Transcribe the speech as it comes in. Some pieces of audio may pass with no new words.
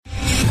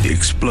The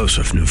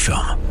explosive new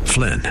film,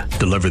 Flynn,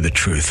 deliver the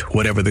truth,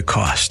 whatever the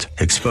cost,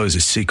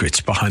 exposes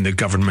secrets behind the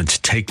government's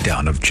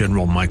takedown of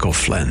General Michael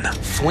Flynn.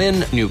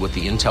 Flynn knew what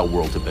the intel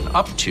world had been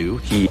up to.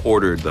 He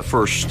ordered the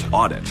first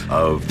audit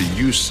of the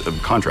use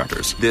of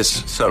contractors.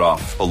 This set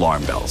off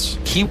alarm bells.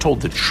 He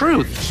told the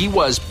truth. He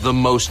was the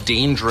most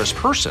dangerous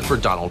person for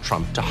Donald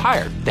Trump to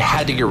hire. They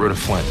had to get rid of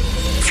Flynn.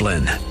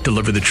 Flynn,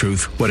 deliver the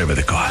truth, whatever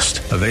the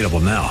cost. Available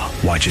now.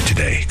 Watch it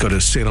today. Go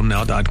to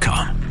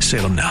salemnow.com.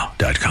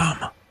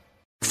 salemnow.com.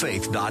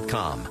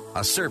 Faith.com,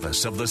 a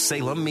service of the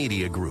Salem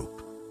Media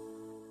Group.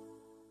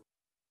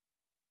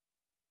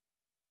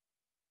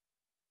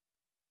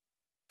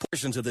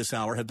 Portions of this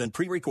hour have been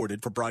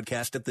pre-recorded for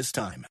broadcast at this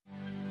time.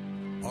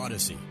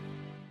 Odyssey.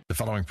 The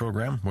following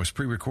program was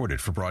pre-recorded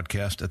for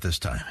broadcast at this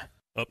time.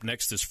 Up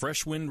next is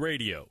Fresh Wind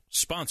Radio,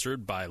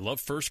 sponsored by Love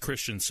First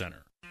Christian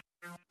Center.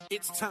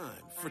 It's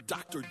time for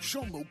Dr.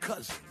 Jomo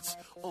Cousins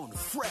on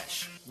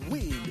Fresh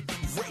Wind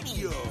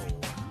Radio.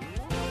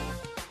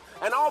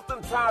 And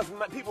oftentimes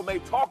people may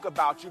talk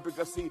about you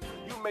because, see,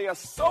 you may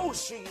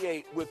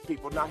associate with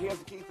people. Now, here's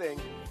the key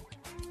thing.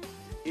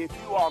 If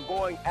you are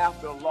going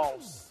after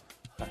loss,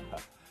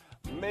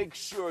 make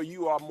sure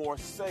you are more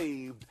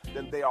saved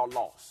than they are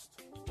lost.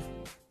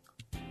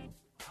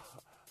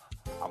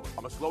 I'm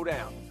going to slow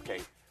down, okay?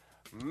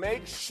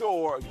 Make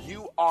sure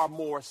you are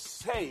more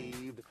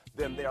saved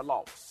than they're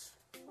lost.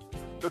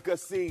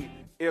 Because, see,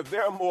 if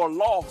they're more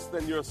lost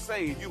than you're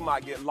saved, you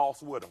might get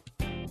lost with them.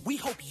 We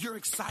hope you're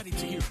excited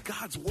to hear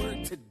God's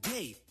word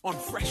today on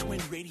Fresh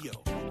Wind Radio.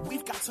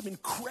 We've got some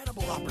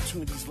incredible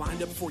opportunities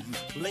lined up for you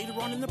later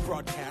on in the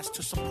broadcast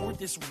to support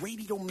this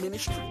radio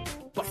ministry.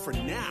 But for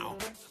now,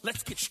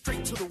 let's get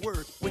straight to the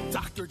word with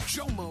Dr.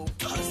 Jomo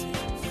Cousins.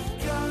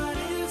 God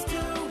is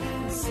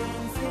doing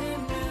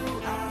something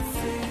new. I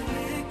feel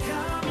it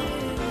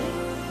coming.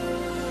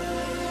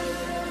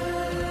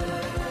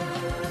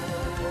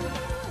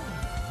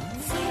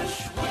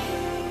 Fresh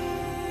Wind.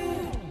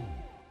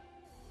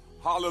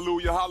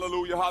 Hallelujah,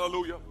 hallelujah,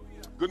 hallelujah.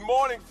 Good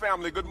morning,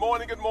 family. Good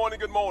morning, good morning,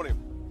 good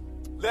morning.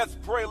 Let's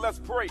pray, let's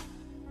pray.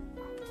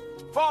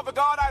 Father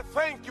God, I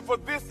thank you for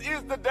this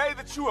is the day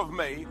that you have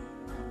made.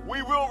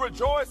 We will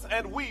rejoice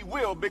and we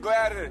will be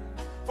glad in it.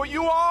 For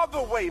you are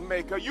the way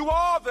maker. You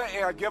are the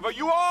air giver.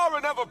 You are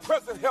an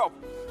ever-present help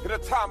in a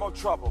time of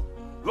trouble.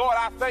 Lord,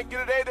 I thank you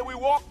today that we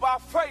walk by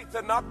faith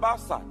and not by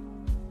sight.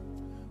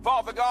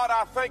 Father God,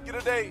 I thank you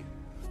today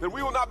that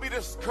we will not be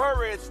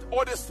discouraged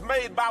or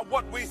dismayed by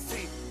what we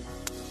see.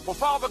 For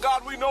Father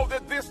God, we know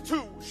that this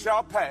too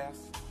shall pass.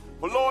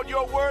 For Lord,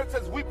 your word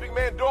says, weeping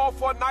may endure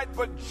for a night,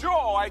 but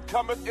joy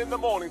cometh in the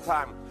morning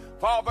time.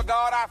 Father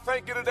God, I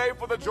thank you today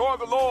for the joy of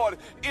the Lord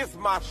is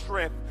my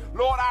strength.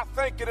 Lord, I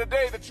thank you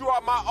today that you are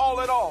my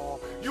all in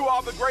all. You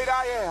are the great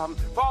I am.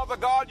 Father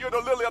God, you're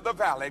the lily of the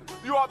valley.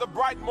 You are the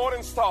bright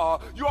morning star.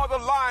 You are the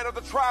lion of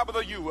the tribe of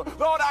the Jew.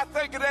 Lord, I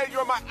thank you today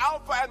you're my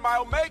Alpha and my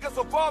Omega.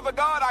 So Father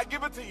God, I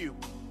give it to you.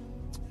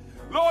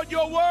 Lord,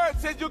 your word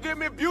says you'll give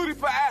me beauty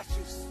for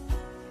ashes.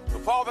 So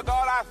Father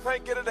God, I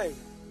thank you today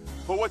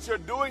for what you're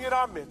doing in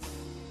our midst.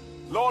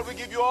 Lord, we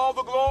give you all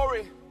the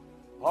glory,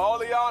 all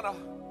the honor,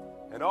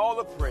 and all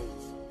the praise.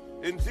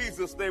 In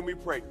Jesus' name we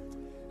pray.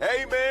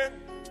 Amen,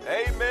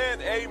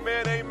 amen,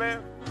 amen,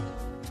 amen.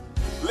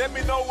 Let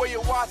me know where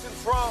you're watching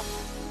from.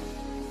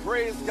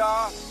 Praise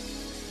God.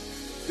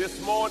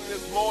 This morning,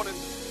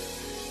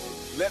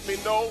 let me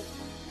know.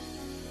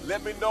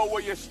 Let me know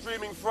where you're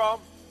streaming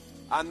from.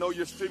 I know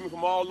you're streaming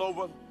from all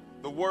over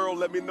the world.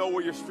 Let me know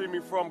where you're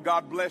streaming from.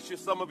 God bless you.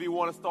 Some of you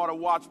want to start a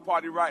watch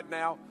party right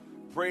now.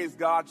 Praise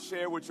God.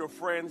 Share with your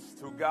friends.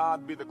 To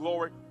God be the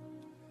glory.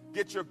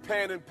 Get your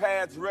pen and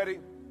pads ready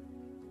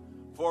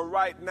for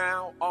right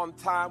now on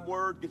time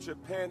word. Get your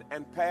pen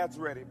and pads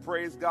ready.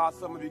 Praise God.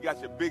 Some of you got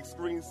your big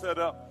screen set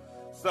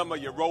up. Some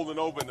of you rolling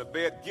over in the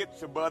bed.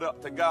 Get your butt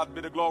up. To God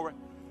be the glory.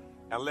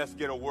 And let's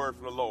get a word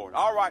from the Lord.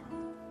 All right.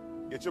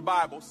 Get your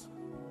Bibles.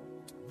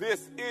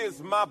 This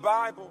is my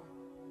Bible.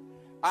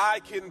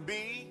 I can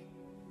be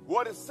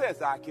what it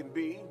says I can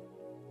be.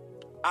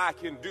 I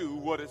can do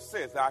what it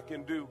says I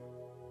can do.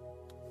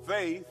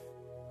 Faith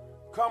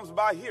comes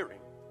by hearing,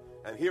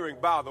 and hearing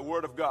by the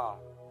word of God.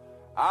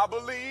 I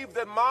believe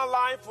that my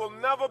life will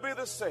never be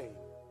the same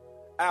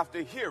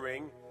after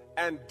hearing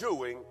and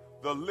doing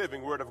the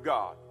living word of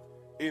God.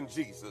 In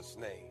Jesus'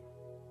 name.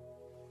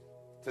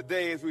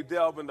 Today, as we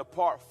delve into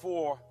part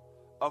 4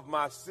 of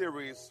my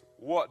series,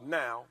 What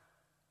Now?,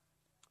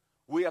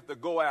 we have to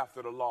go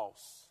after the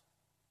loss.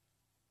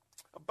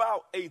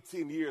 About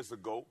 18 years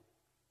ago,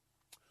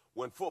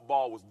 when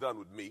football was done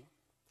with me,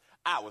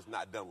 I was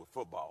not done with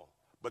football,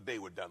 but they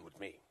were done with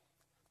me.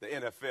 The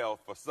NFL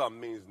for some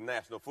means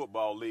National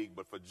Football League,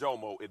 but for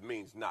Jomo it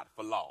means not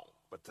for long.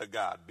 But to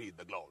God be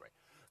the glory.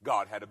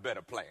 God had a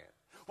better plan.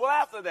 Well,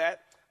 after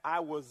that, I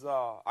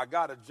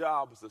got a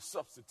job as a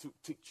substitute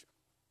teacher.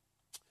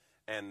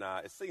 And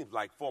it seems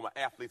like former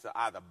athletes are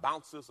either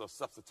bouncers or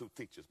substitute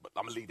teachers, but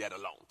I'm going to leave that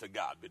alone. To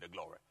God be the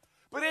glory.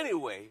 But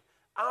anyway,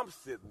 I'm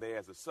sitting there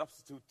as a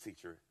substitute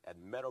teacher at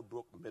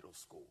Meadowbrook Middle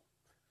School.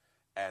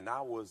 and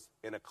I was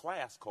in a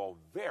class called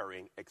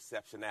Varying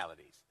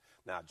Exceptionalities.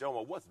 Now,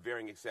 Jomo, what's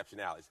varying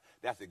exceptionalities?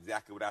 That's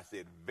exactly what I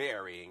said,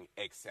 varying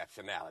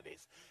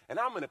exceptionalities. And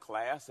I'm in a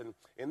class, and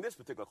in this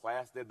particular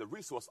class, the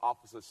resource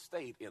officer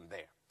stayed in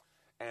there.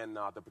 And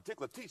the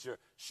particular teacher,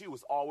 she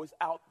was always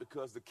out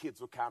because the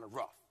kids were kind of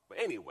rough. But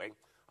anyway,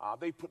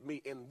 they put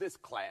me in this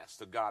class,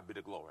 to God be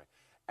the glory.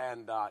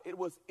 And it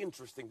was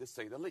interesting, to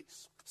say the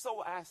least.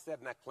 So I sat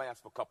in that class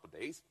for a couple of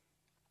days,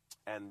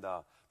 and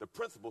the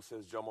principal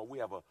says, Jomo, we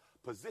have a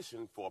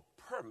position for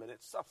a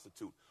permanent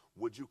substitute.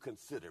 Would you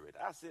consider it?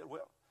 I said,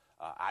 well,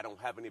 I don't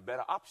have any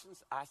better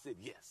options. I said,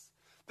 yes.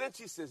 Then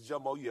she says,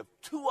 Jomo, you have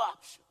two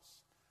options.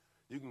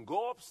 You can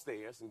go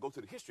upstairs and go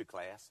to the history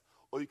class,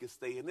 or you can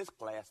stay in this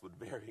class with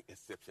varying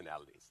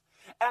exceptionalities.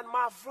 And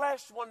my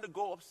flesh wanted to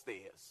go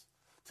upstairs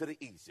to the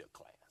easier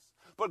class.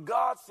 But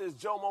God says,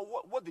 Jomo,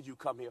 what did you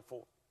come here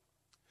for?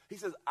 He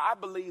says, I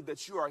believe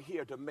that you are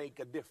here to make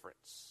a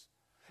difference.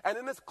 And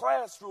in this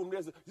classroom,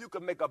 you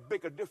can make a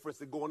bigger difference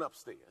than going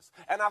upstairs.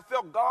 And I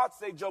felt God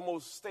say,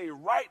 Jomo, stay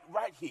right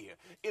here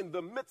in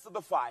the midst of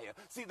the fire.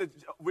 See, the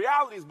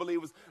reality is,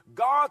 believers,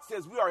 God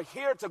says we are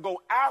here to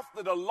go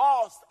after the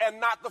lost and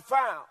not the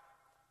found.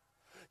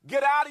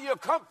 Get out of your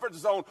comfort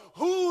zone.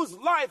 Whose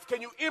life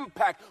can you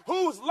impact?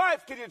 Whose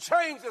life can you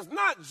change? It's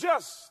not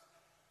just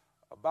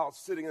about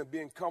sitting and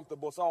being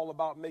comfortable. It's all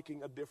about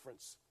making a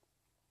difference.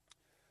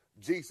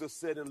 Jesus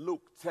said in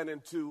Luke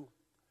 10:2,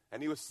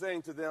 and he was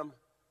saying to them,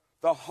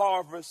 the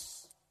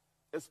harvest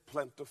is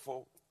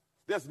plentiful.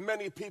 There's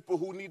many people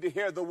who need to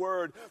hear the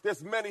word.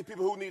 There's many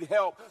people who need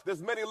help.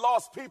 There's many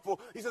lost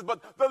people. He says,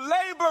 but the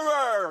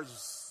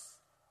laborers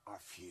are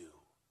few.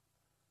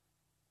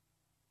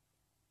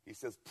 He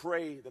says,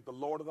 pray that the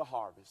Lord of the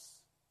harvest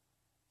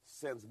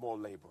sends more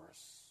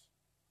laborers.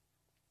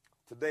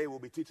 Today we'll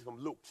be teaching from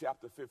Luke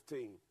chapter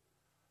 15.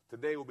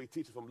 Today we'll be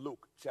teaching from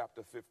Luke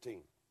chapter 15.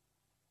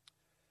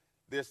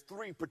 There's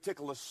three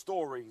particular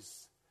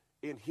stories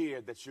in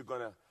here that you're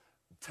going to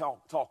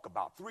talk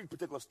about. Three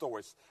particular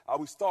stories.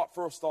 We start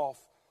first off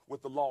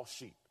with the lost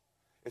sheep.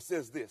 It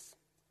says this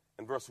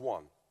in verse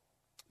 1.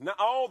 Now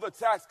all the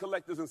tax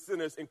collectors and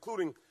sinners,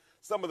 including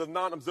some of the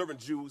non-observant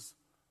Jews,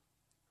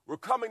 were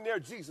coming near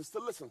Jesus to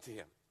listen to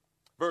him.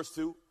 Verse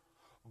 2.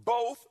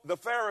 Both the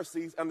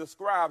Pharisees and the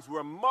scribes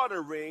were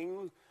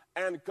muttering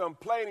and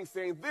complaining,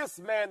 saying, this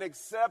man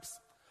accepts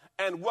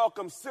and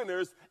welcomes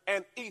sinners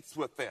and eats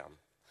with them.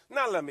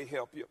 Now let me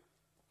help you.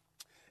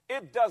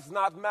 It does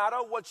not matter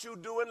what you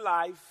do in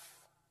life.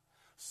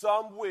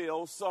 Some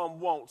will, some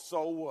won't.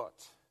 So what?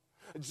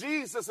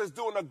 Jesus is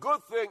doing a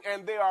good thing,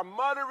 and they are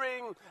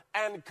muttering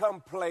and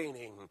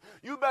complaining.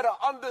 You better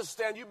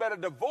understand, you better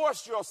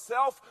divorce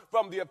yourself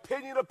from the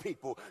opinion of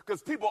people,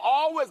 because people are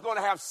always going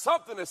to have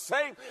something to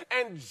say,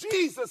 and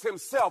Jesus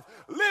himself,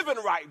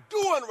 living right,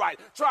 doing right,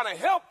 trying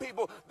to help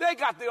people, they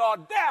got the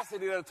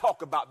audacity to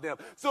talk about them.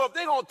 So if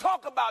they're going to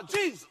talk about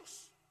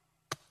Jesus,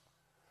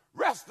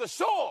 rest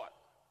assured,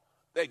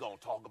 they're going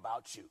to talk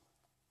about you.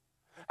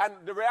 And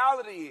the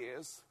reality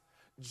is,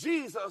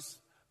 Jesus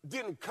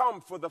didn't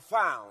come for the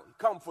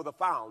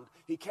found.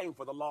 He came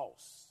for the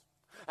lost.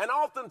 And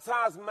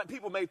oftentimes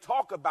people may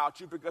talk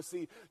about you because,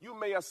 see, you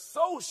may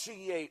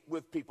associate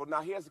with people.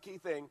 Now, here's the key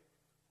thing.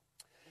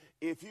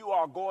 If you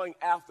are going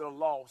after the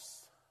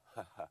lost,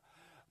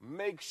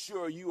 make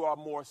sure you are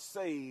more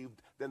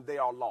saved than they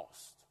are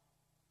lost.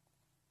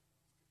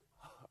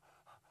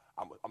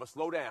 I'm going to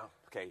slow down,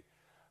 okay?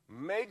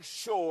 Make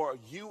sure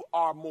you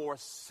are more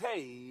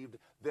saved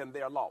than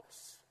they're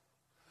lost.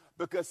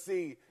 Because,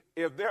 see,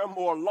 if they're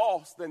more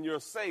lost than you're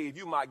saved,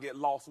 you might get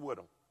lost with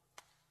them.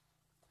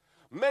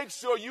 Make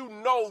sure you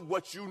know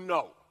what you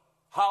know.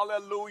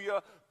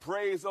 Hallelujah.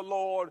 Praise the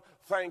Lord.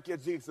 Thank you,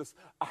 Jesus.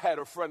 I had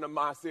a friend of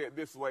mine say it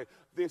this way.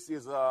 This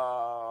is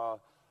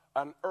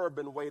an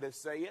urban way to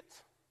say it.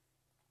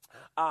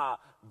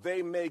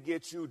 They may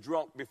get you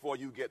drunk before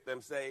you get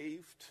them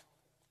saved.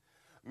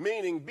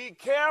 Meaning, be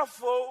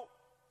careful.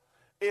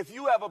 If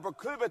you have a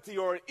proclivity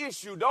or an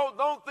issue,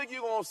 don't think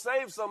you're going to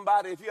save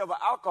somebody. If you have an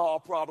alcohol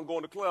problem,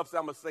 going to clubs, say,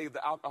 I'm going to save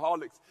the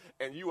alcoholics,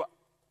 and you are.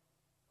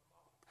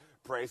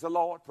 Praise the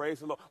Lord,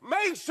 praise the Lord.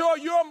 Make sure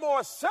you're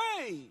more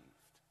saved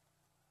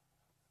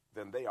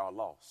than they are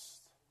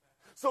lost.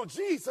 So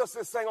Jesus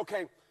is saying,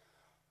 okay,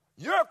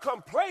 you're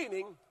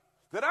complaining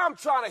that I'm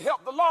trying to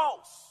help the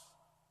lost.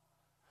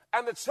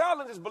 And the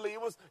challenge is,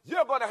 believers,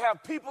 you're going to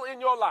have people in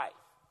your life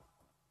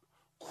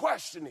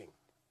questioning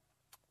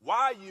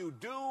why you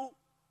do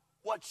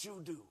what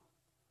you do.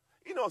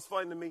 You know, it's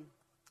funny to me.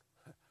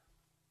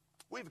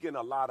 We've getting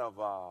a lot of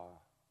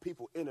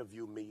people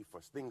interview me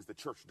for things the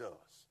church does.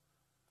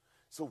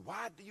 So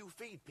why do you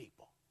feed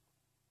people?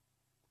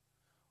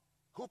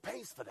 Who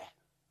pays for that?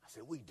 I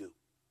said, we do.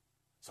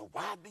 So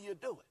why do you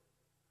do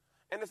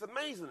it? And it's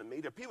amazing to me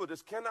that people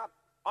just cannot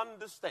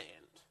understand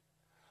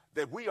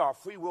that we are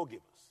free will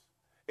givers.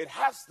 It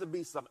has to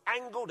be some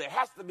angle. There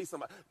has to be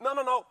some.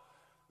 No.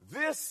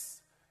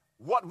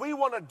 What we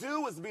want to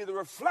do is be the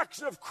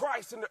reflection of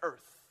Christ in the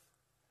earth.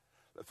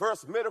 The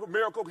first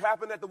miracle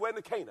happened at the wedding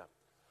of Cana.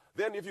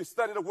 Then if you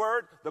study the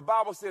word, the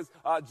Bible says,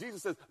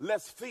 Jesus says,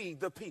 let's feed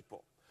the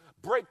people.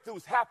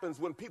 Breakthroughs happens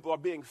when people are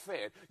being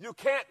fed.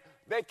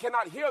 They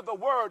cannot hear the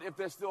word if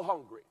they're still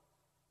hungry.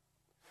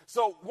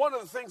 So one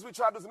of the things we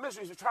try to do as a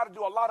ministry is to try to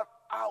do a lot of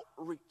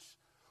outreach.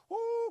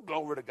 Ooh,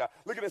 glory to God.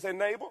 Look at this, say,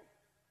 neighbor,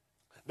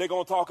 they're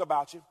going to talk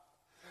about you.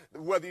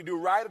 Whether you do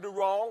right or do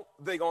wrong,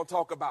 they're going to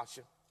talk about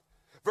you.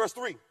 Verse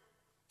 3,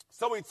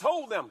 so he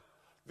told them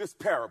this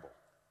parable.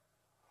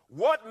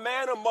 What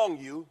man among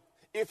you,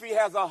 if he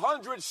has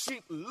 100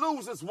 sheep,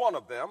 loses one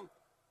of them,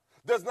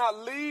 does not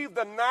leave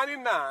the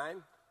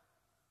 99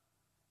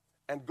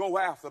 and go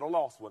after the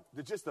lost one?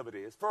 The gist of it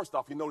is, first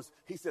off, you notice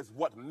he says,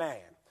 what man?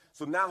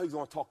 So now he's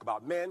going to talk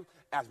about men.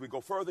 As we go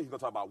further, he's going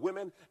to talk about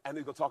women, and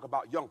he's going to talk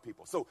about young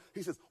people. So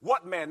he says,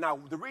 what man? Now,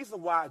 the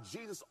reason why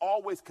Jesus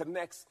always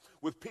connects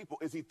with people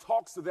is he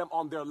talks to them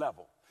on their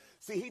level.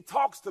 See, he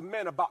talks to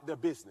men about their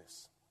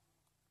business.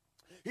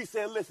 He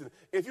said, listen,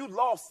 if you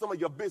lost some of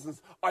your business,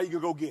 are you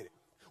going to go get it?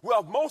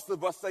 Well, most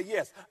of us say,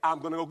 yes, I'm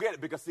going to go get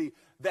it because, see,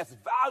 that's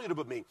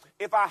valuable to me.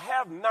 If I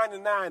have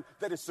 99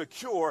 that is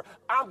secure,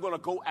 I'm going to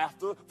go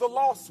after the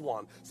lost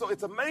one. So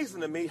it's amazing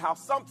to me how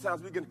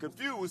sometimes we get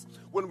confused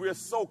when we're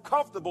so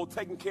comfortable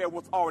taking care of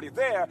what's already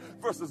there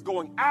versus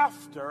going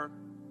after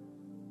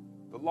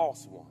the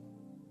lost one.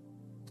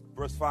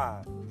 Verse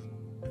 5,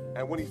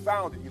 and when he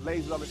found it, he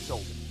lays it on his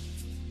shoulders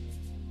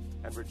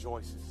and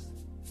rejoices.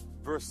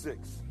 Verse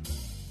 6.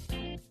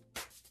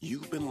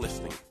 You've been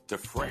listening to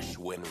Fresh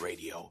Wind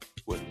Radio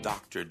with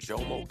Dr.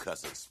 Jomo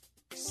Cousins,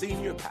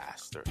 Senior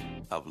Pastor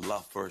of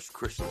Love First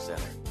Christian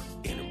Center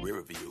in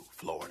Riverview,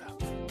 Florida.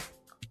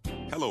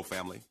 Hello,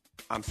 family.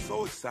 I'm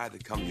so excited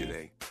to come here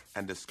today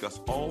and discuss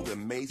all the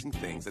amazing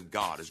things that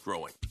God is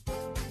growing.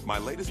 My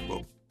latest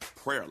book,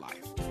 Prayer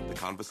Life, The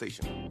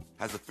Conversation,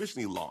 has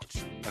officially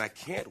launched, and I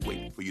can't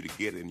wait for you to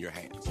get it in your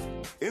hands.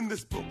 In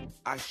this book,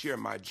 I share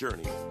my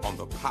journey on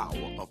the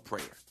power of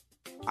prayer.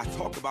 I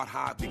talk about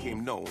how I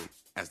became known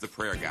as the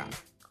prayer guy.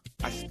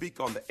 I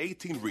speak on the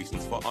 18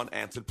 reasons for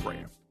unanswered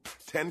prayer,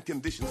 10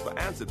 conditions for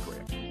answered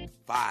prayer,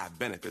 5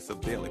 benefits of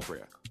daily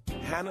prayer,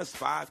 Hannah's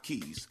 5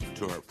 keys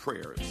to her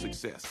prayer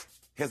success,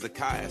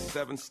 Hezekiah's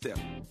 7-step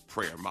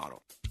prayer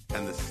model,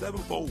 and the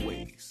 7-fold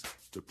ways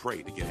to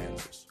pray to get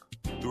answers.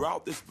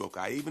 Throughout this book,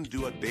 I even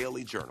do a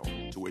daily journal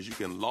to where you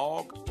can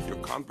log your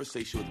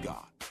conversation with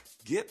God.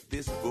 Get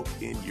this book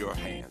in your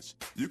hands.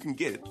 You can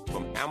get it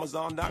from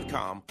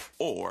Amazon.com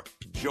or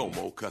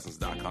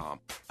JomoCousins.com.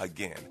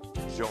 Again,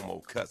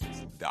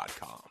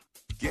 JomoCousins.com.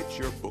 Get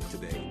your book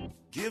today.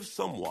 Give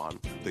someone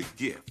the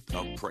gift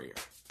of prayer.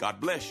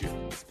 God bless you.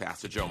 It's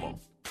Pastor Jomo.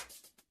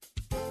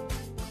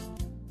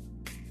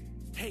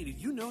 Hey, did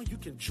you know you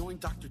can join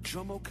Dr.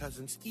 Jomo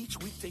Cousins each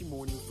weekday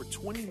morning for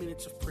 20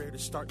 minutes of prayer to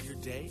start your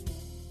day?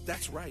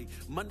 That's right.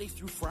 Monday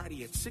through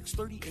Friday at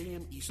 6:30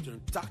 a.m.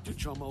 Eastern, Dr.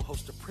 Jomo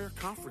hosts a prayer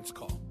conference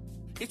call.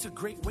 It's a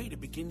great way to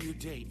begin your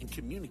day in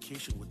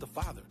communication with the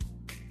Father.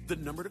 The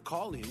number to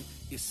call in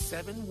is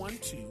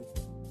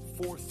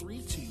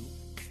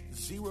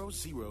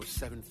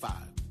 712-432-0075.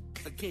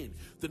 Again,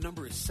 the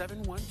number is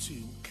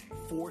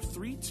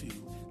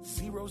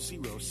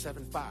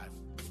 712-432-0075.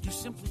 You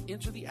simply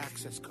enter the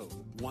access code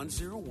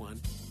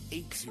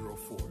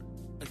 101804.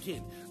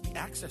 Again, the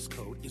access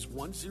code is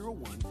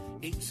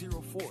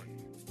 101804.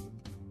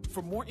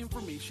 For more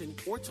information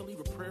or to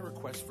leave a prayer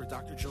request for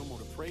Dr. Jomo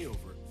to pray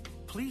over,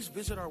 please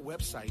visit our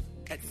website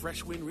at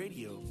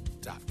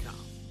freshwindradio.com.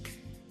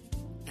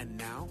 And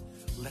now,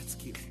 let's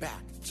get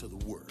back to the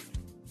Word.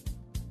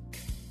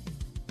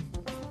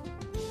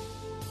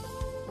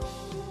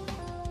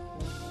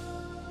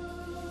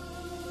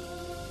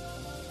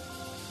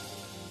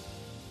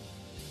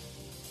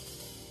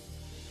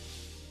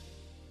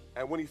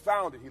 And when he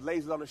found it, he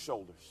lays it on his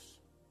shoulders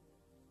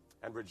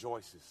and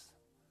rejoices.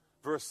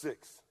 Verse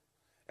 6,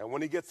 and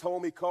when he gets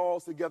home, he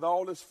calls together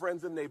all his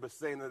friends and neighbors,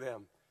 saying to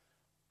them,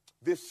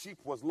 this sheep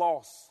was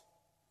lost,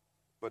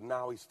 but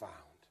now he's found.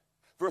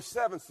 Verse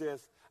 7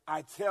 says,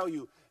 I tell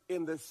you,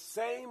 in the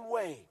same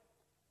way,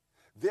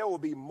 there will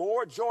be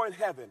more joy in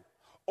heaven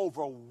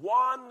over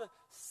one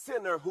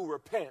sinner who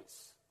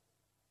repents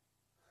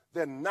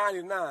than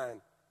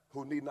 99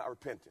 who need not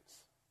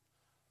repentance.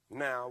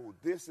 Now,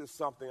 this is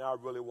something I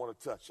really want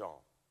to touch on.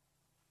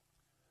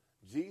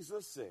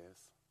 Jesus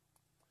says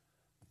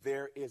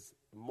there is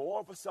more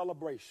of a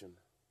celebration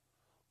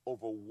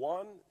over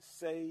one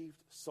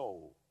saved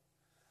soul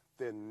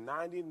than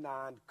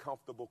 99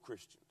 comfortable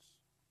Christians.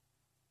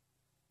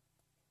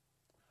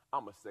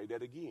 I'm going to say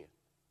that again.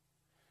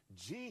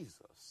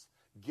 Jesus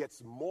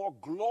gets more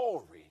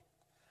glory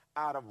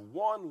out of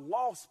one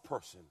lost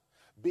person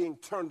being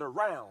turned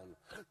around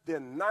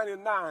than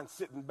 99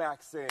 sitting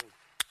back saying,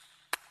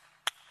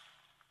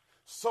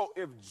 so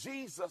if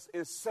Jesus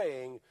is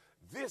saying,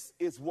 this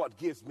is what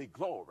gives me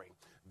glory,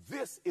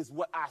 this is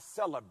what I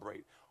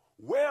celebrate,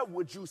 where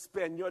would you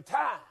spend your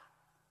time?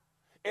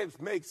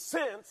 It makes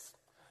sense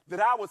that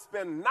I would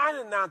spend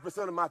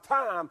 99% of my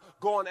time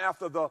going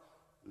after the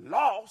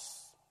lost,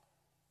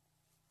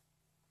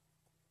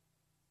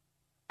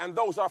 and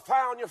those are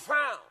found, you're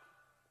found.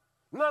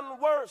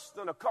 Nothing worse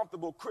than a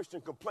comfortable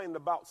Christian complaining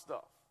about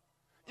stuff.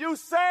 You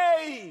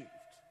saved.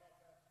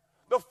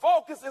 The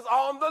focus is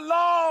on the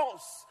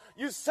lost.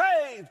 You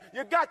saved.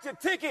 You got your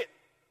ticket.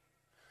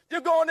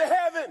 You're going to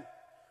heaven.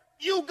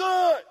 You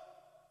good.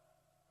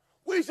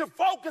 We should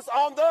focus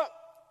on the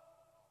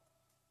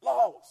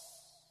lost.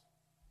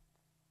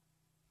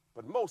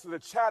 But most of the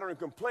chatter and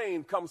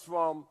complaint comes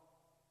from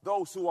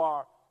those who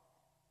are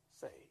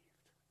saved.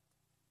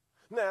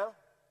 Now,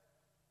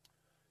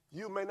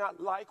 you may not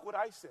like what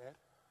I said,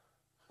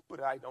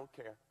 but I don't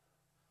care.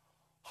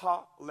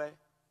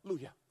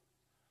 Hallelujah.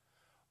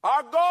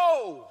 Our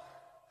goal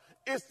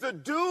is to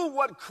do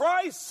what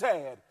Christ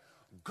said.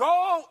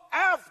 Go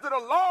after the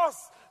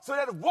lost so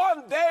that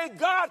one day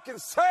God can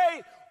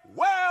say,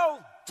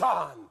 well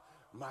done,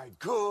 my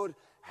good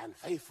and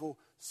faithful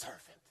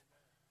servant.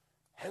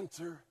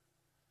 Enter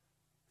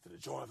to the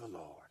joy of the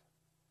Lord.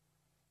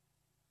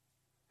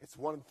 It's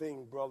one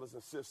thing, brothers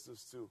and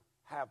sisters, to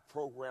have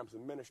programs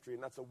in ministry,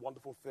 and that's a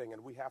wonderful thing,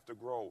 and we have to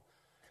grow,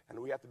 and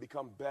we have to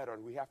become better,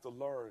 and we have to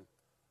learn.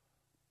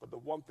 But the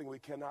one thing we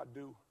cannot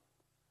do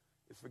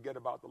is forget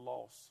about the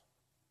lost.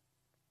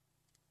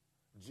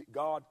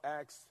 God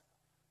asked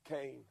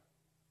Cain,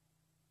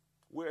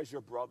 where's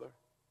your brother?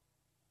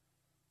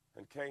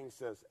 And Cain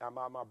says, am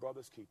I my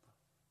brother's keeper?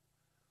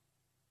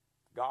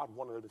 God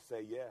wanted him to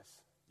say,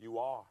 yes, you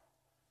are.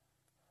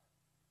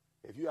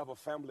 If you have a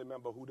family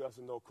member who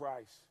doesn't know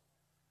Christ,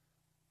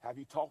 have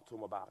you talked to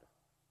him about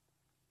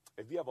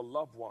it? If you have a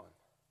loved one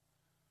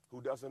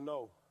who doesn't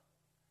know,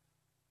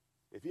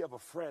 if you have a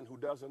friend who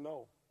doesn't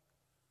know,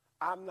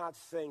 I'm not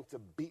saying to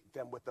beat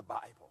them with the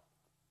Bible.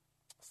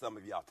 Some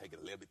of y'all take it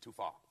a little bit too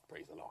far.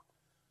 Praise the Lord.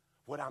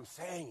 What I'm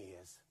saying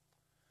is,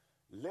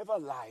 live a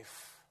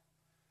life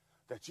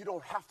that you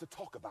don't have to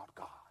talk about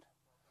God,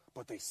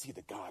 but they see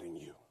the God in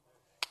you.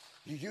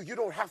 You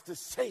don't have to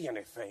say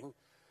anything.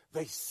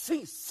 They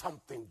see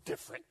something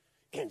different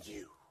in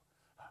you.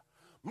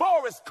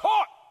 More is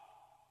caught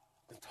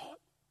than taught.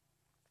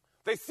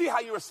 They see how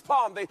you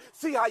respond. They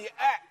see how you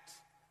act.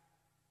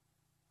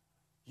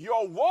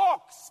 Your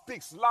walk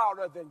speaks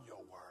louder than your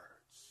words.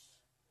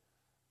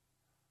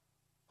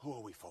 Who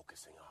are we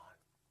focusing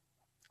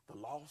on?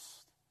 The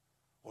lost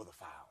or the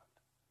found?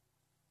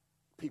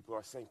 People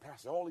are saying,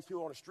 Pastor, all these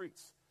people on the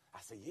streets. I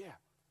say, yeah.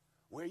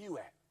 Where are you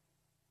at?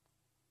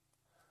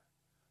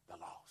 The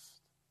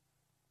lost.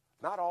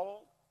 Not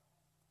all,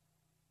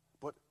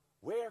 but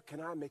where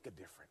can I make a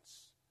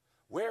difference?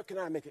 Where can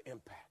I make an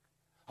impact?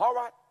 All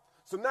right.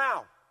 So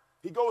now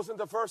he goes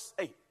into verse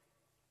 8.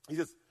 He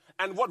says,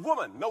 and what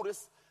woman?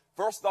 Notice,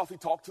 first off, he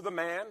talked to the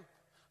man.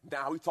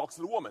 Now he talks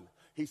to the woman.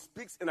 He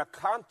speaks in a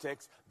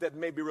context that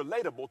may be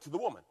relatable to the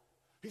woman.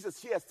 He says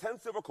she has 10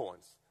 silver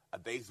coins, a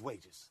day's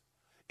wages.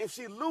 If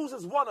she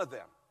loses one of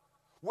them,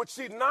 would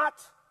she not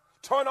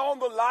turn on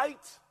the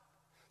light,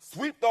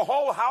 sweep the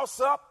whole house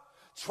up,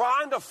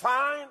 trying to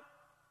find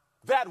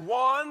that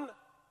one,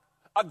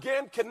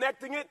 again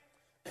connecting it?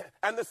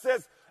 And it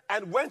says,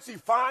 and when she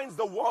finds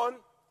the one,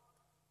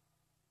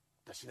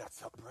 does she not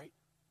celebrate?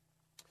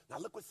 Now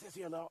look what it says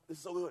here now. This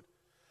is so good.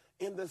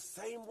 In the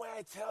same way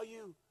I tell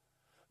you,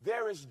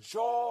 there is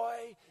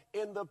joy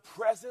in the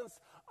presence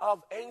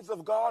of angels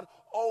of God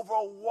over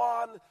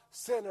one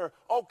sinner.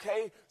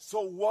 Okay,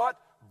 so what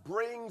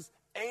brings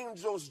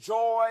angels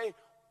joy?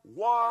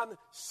 One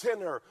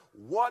sinner.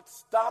 What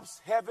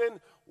stops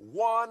heaven?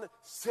 One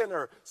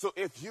sinner. So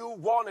if you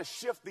want to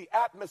shift the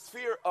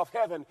atmosphere of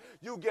heaven,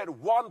 you get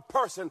one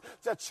person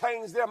to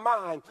change their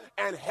mind,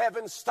 and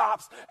heaven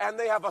stops, and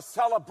they have a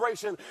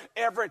celebration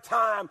every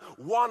time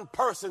one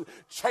person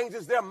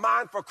changes their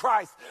mind for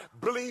Christ.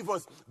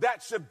 Believers,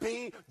 that should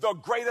be the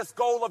greatest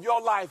goal of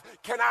your life.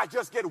 Can I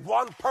just get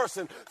one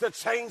person to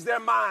change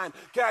their mind?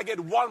 Can I get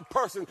one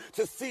person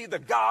to see the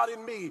God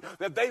in me,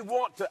 that they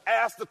want to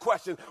ask the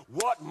question,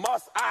 what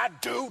must I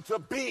do to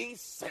be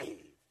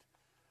saved?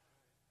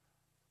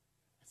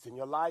 It's in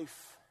your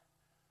life.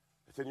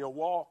 It's in your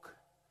walk.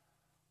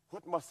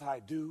 What must I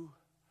do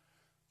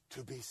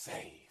to be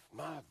saved?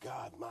 My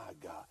God, my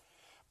God.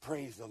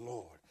 Praise the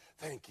Lord.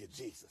 Thank you,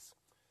 Jesus.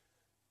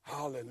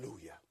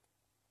 Hallelujah.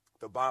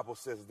 The Bible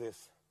says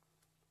this.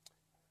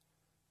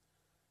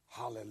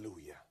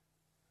 Hallelujah.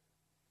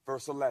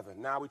 Verse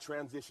 11. Now we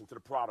transition to the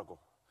prodigal.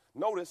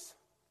 Notice,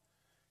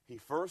 he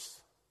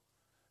first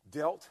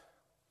dealt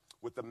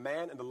with the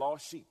man and the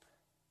lost sheep.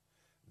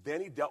 Then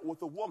he dealt with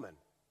the woman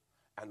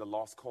and the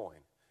lost coin.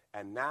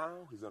 And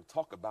now he's going to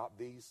talk about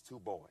these two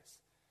boys.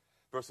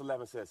 Verse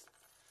 11 says,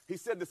 he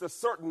said this, a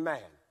certain man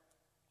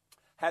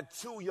had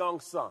 2 young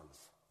sons.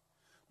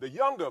 The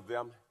younger of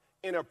them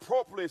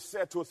inappropriately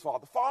said to his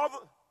father, Father,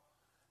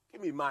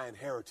 give me my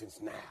inheritance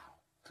now.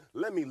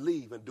 Let me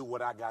leave and do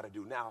what I got to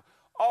do. Now,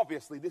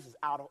 obviously, this is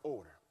out of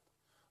order.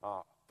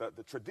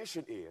 The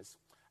tradition is,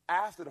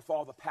 after the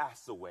father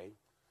passed away,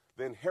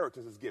 the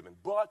inheritance is given.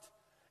 But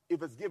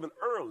if it's given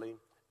early,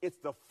 it's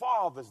the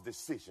father's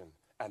decision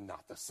and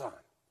not the son.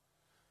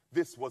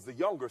 This was the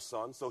younger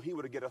son, so he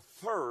would get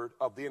 1/3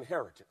 of the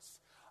inheritance.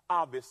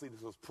 Obviously,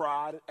 this was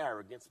pride and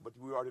arrogance, but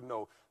we already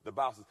know the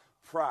Bible says,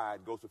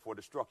 Pride goes before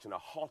destruction, a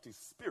haughty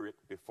spirit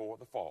before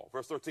the fall.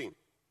 Verse 13.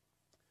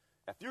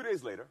 A few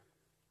days later,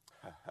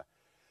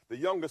 the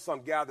younger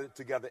son gathered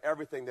together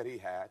everything that he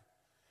had,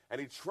 and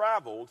he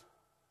traveled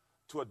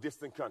to a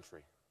distant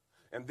country.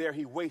 And there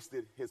he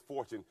wasted his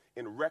fortune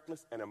in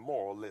reckless and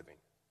immoral living.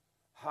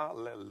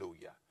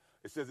 Hallelujah.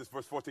 It says this,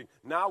 verse 14.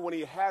 Now when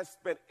he has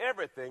spent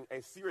everything,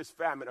 a serious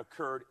famine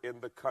occurred in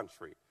the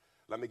country.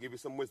 Let me give you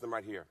some wisdom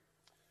right here.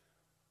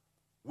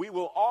 We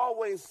will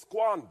always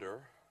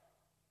squander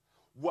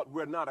what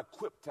we're not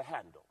equipped to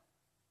handle.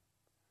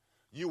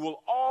 You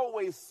will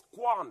always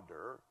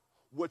squander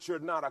what you're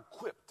not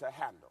equipped to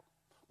handle.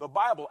 The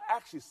Bible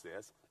actually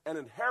says an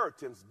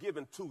inheritance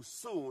given too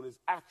soon is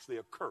actually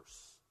a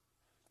curse.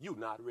 You're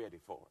not ready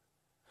for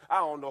it. I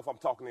don't know if I'm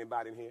talking to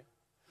anybody in here,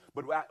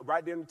 but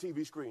right there on the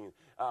TV screen,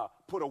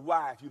 put a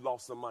Y if you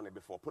lost some money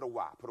before. Put a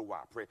Y, put a Y.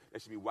 Pray. There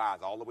should be Y's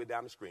all the way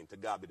down the screen. To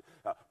God be.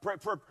 Pray.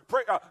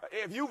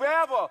 If you've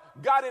ever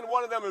got in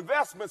one of them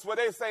investments where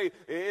they say,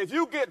 if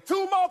you get 2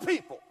 more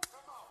people,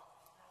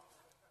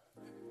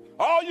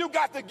 all you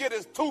got to get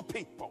is 2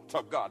 people.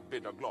 To God be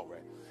the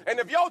glory. And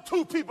if your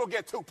 2 people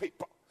get 2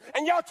 people,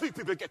 and your 2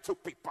 people get 2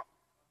 people,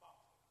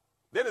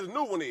 then the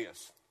new one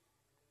is,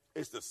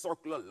 it's the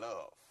circle of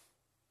love.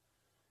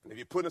 And if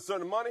you put in a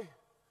certain money,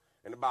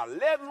 in about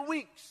 11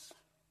 weeks,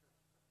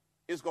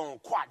 it's going to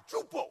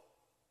quadruple.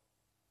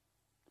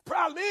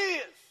 Problem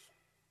is,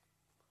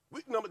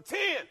 week number 10,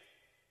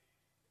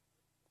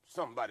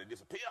 somebody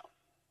disappeared.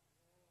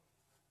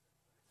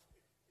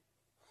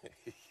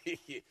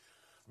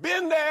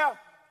 Been there,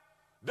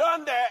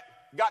 done that,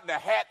 got the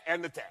hat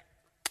and the tag.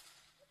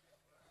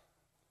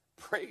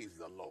 Praise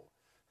the Lord.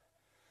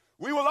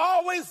 We will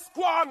always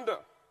squander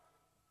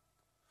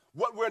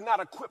what we're not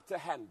equipped to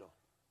handle.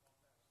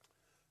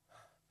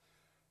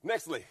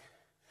 Nextly,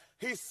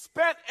 he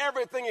spent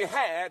everything he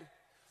had,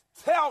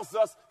 tells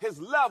us his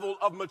level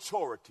of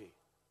maturity.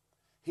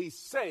 He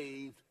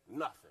saved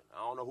nothing. I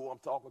don't know who I'm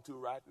talking to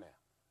right now,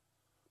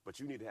 but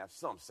you need to have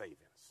some savings.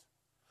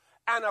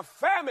 And a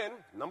famine,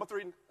 number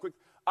 3, quick,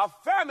 a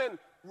famine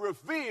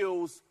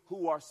reveals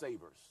who are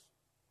savers.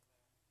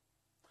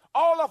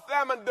 All a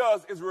famine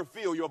does is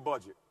reveal your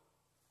budget.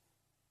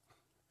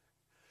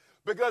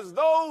 Because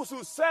those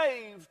who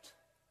saved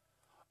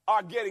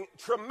are getting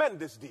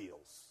tremendous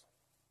deals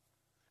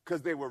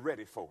because they were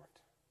ready for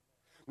it.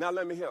 Now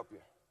let me help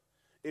you.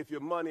 If your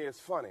money is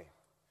funny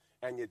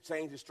and your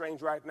change is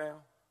strange right now,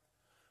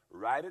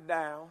 write it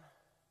down.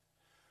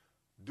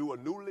 Do a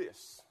new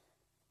list.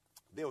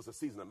 There was a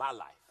season of my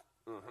life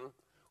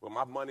where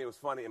my money was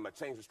funny and my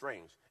change was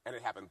strange. And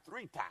it happened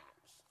 3 times.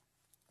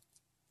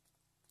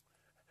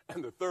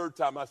 And the 3rd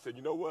time I said,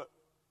 you know what?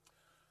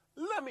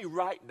 Let me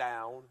write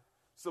down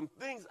some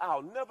things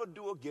I'll never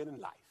do again in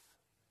life.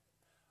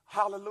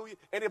 Hallelujah.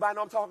 Anybody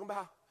know what I'm talking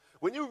about?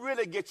 When you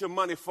really get your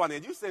money funny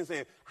and you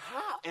saying,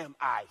 how am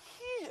I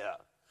here?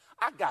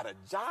 I got a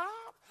job.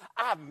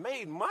 I've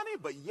made money,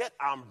 but yet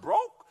I'm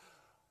broke.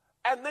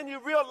 And then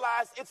you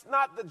realize it's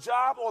not the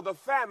job or the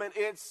famine,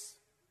 it's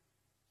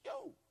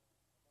you.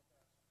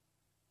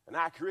 And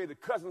I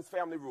created Cousins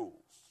Family Rules.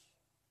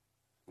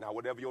 Now,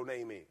 whatever your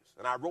name is.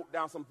 And I wrote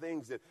down some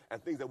things that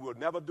we'll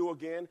never do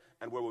again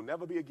and where we'll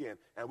never be again.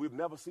 And we've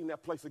never seen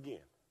that place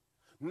again.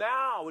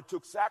 Now, it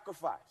took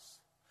sacrifice.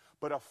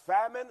 But a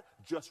famine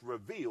just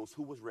reveals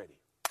who was ready.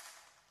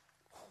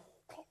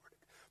 Glory.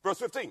 Verse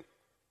 15.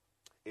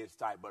 It's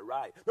tight but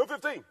right. Verse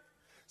 15.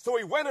 So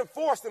he went and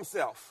forced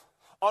himself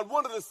on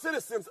one of the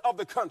citizens of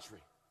the country.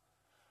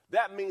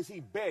 That means he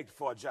begged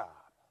for a job.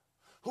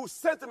 Who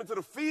sent him into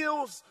the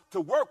fields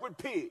to work with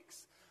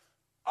pigs.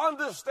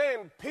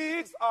 Understand,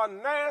 pigs are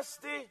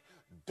nasty,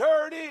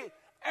 dirty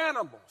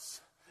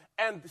animals.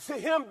 And to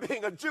him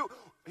being a Jew,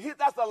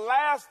 that's the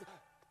last.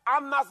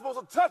 I'm not supposed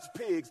to touch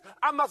pigs.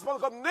 I'm not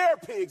supposed to come near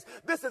pigs.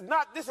 This is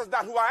not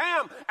who I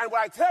am. And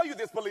when I tell you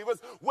this, believers,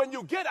 when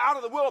you get out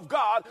of the will of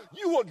God,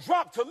 you will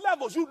drop to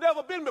levels you've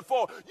never been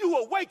before. You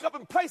will wake up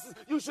in places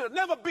you should have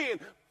never been.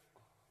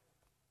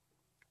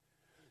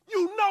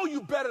 You know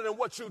you're better than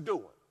what you're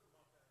doing.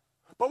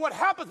 But what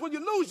happens when you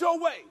lose your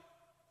way?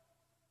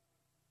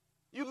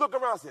 You look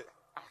around and say,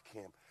 I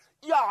can't.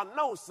 Y'all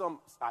know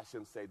I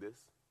shouldn't say this.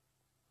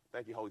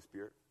 Thank you, Holy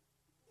Spirit.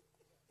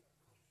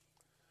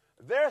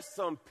 There's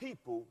some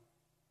people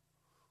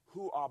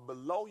who are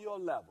below your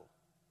level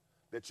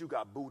that you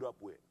got booed up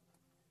with.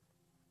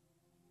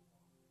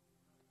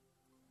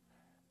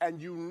 And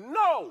you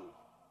know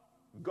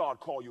God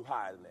called you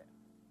higher than that.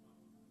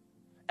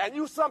 And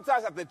you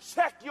sometimes have to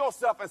check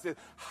yourself and say,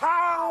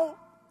 how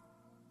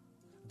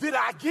did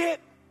I get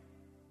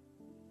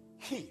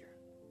here?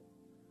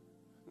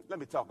 Let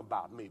me talk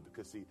about me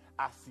because, see,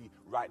 I see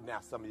right now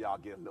some of y'all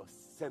get a little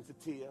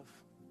sensitive.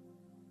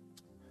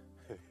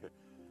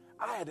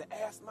 I had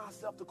to ask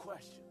myself the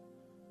question,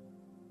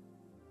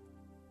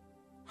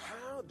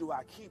 how do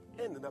I keep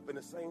ending up in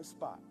the same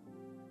spot?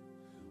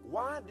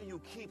 Why do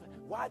you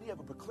have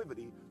a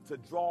proclivity to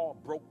draw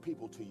broke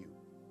people to you?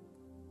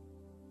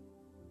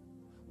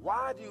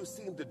 Why do you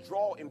seem to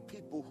draw in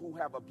people who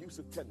have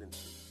abusive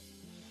tendencies?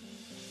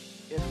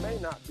 it may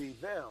not be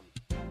them.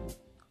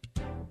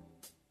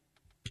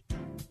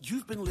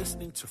 You've been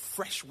listening to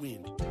Fresh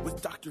Wind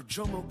with Dr.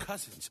 Jomo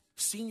Cousins,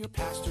 Senior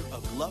Pastor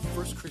of Love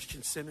First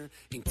Christian Center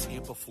in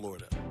Tampa,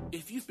 Florida.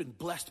 If you've been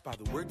blessed by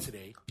the word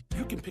today,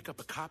 you can pick up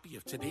a copy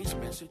of today's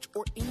message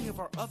or any of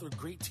our other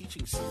great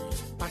teaching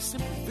series by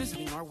simply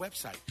visiting our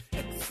website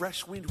at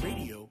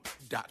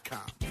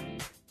freshwindradio.com.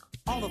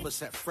 All of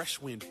us at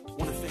Fresh Wind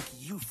want to thank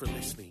you for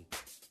listening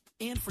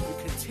and for your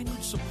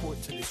continued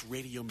support to this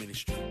radio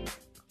ministry.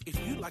 If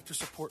you'd like to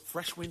support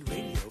Fresh Wind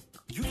Radio,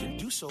 you can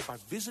do so by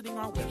visiting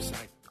our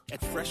website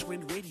at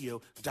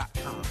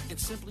freshwindradio.com and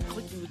simply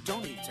clicking the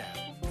Donate tab.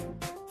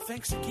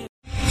 Thanks again.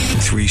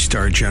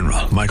 3-star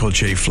General Michael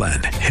J.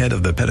 Flynn, head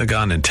of the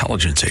Pentagon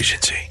Intelligence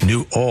Agency,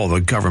 knew all the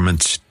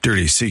government's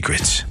dirty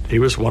secrets. He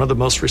was one of the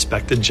most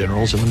respected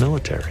generals in the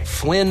military.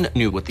 Flynn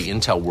knew what the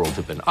intel world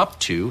had been up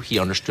to. He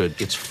understood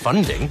its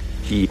funding.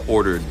 He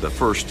ordered the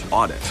first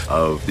audit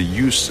of the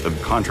use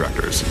of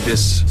contractors.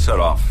 This set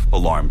off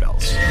alarm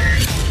bells.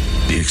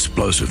 The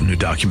explosive new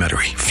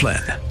documentary,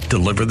 Flynn,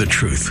 Deliver the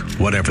Truth,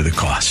 Whatever the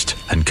Cost,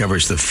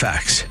 uncovers the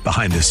facts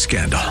behind this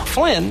scandal.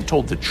 Flynn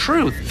told the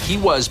truth. He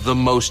was the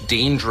most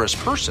dangerous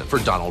person for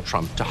Donald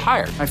Trump to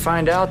hire. I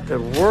find out the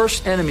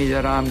worst enemy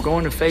that I'm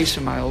going to face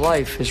in my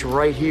life is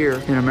right here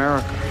in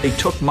America. They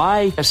took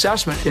my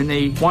assessment and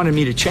they wanted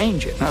me to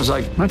change it. And I was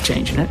like, I'm not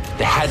changing it.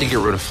 They had to get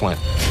rid of Flynn.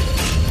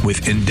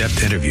 With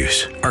in-depth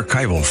interviews,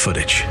 archival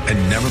footage,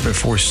 and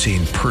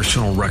never-before-seen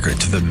personal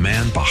records of the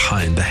man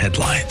behind the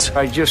headlines.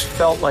 I just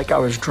felt like I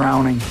was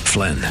drowning.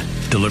 Flynn,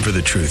 Deliver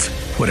the Truth,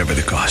 Whatever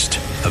the Cost.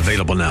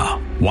 Available now.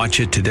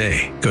 Watch it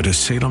today. Go to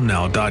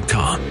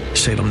salemnow.com.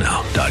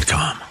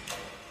 salemnow.com.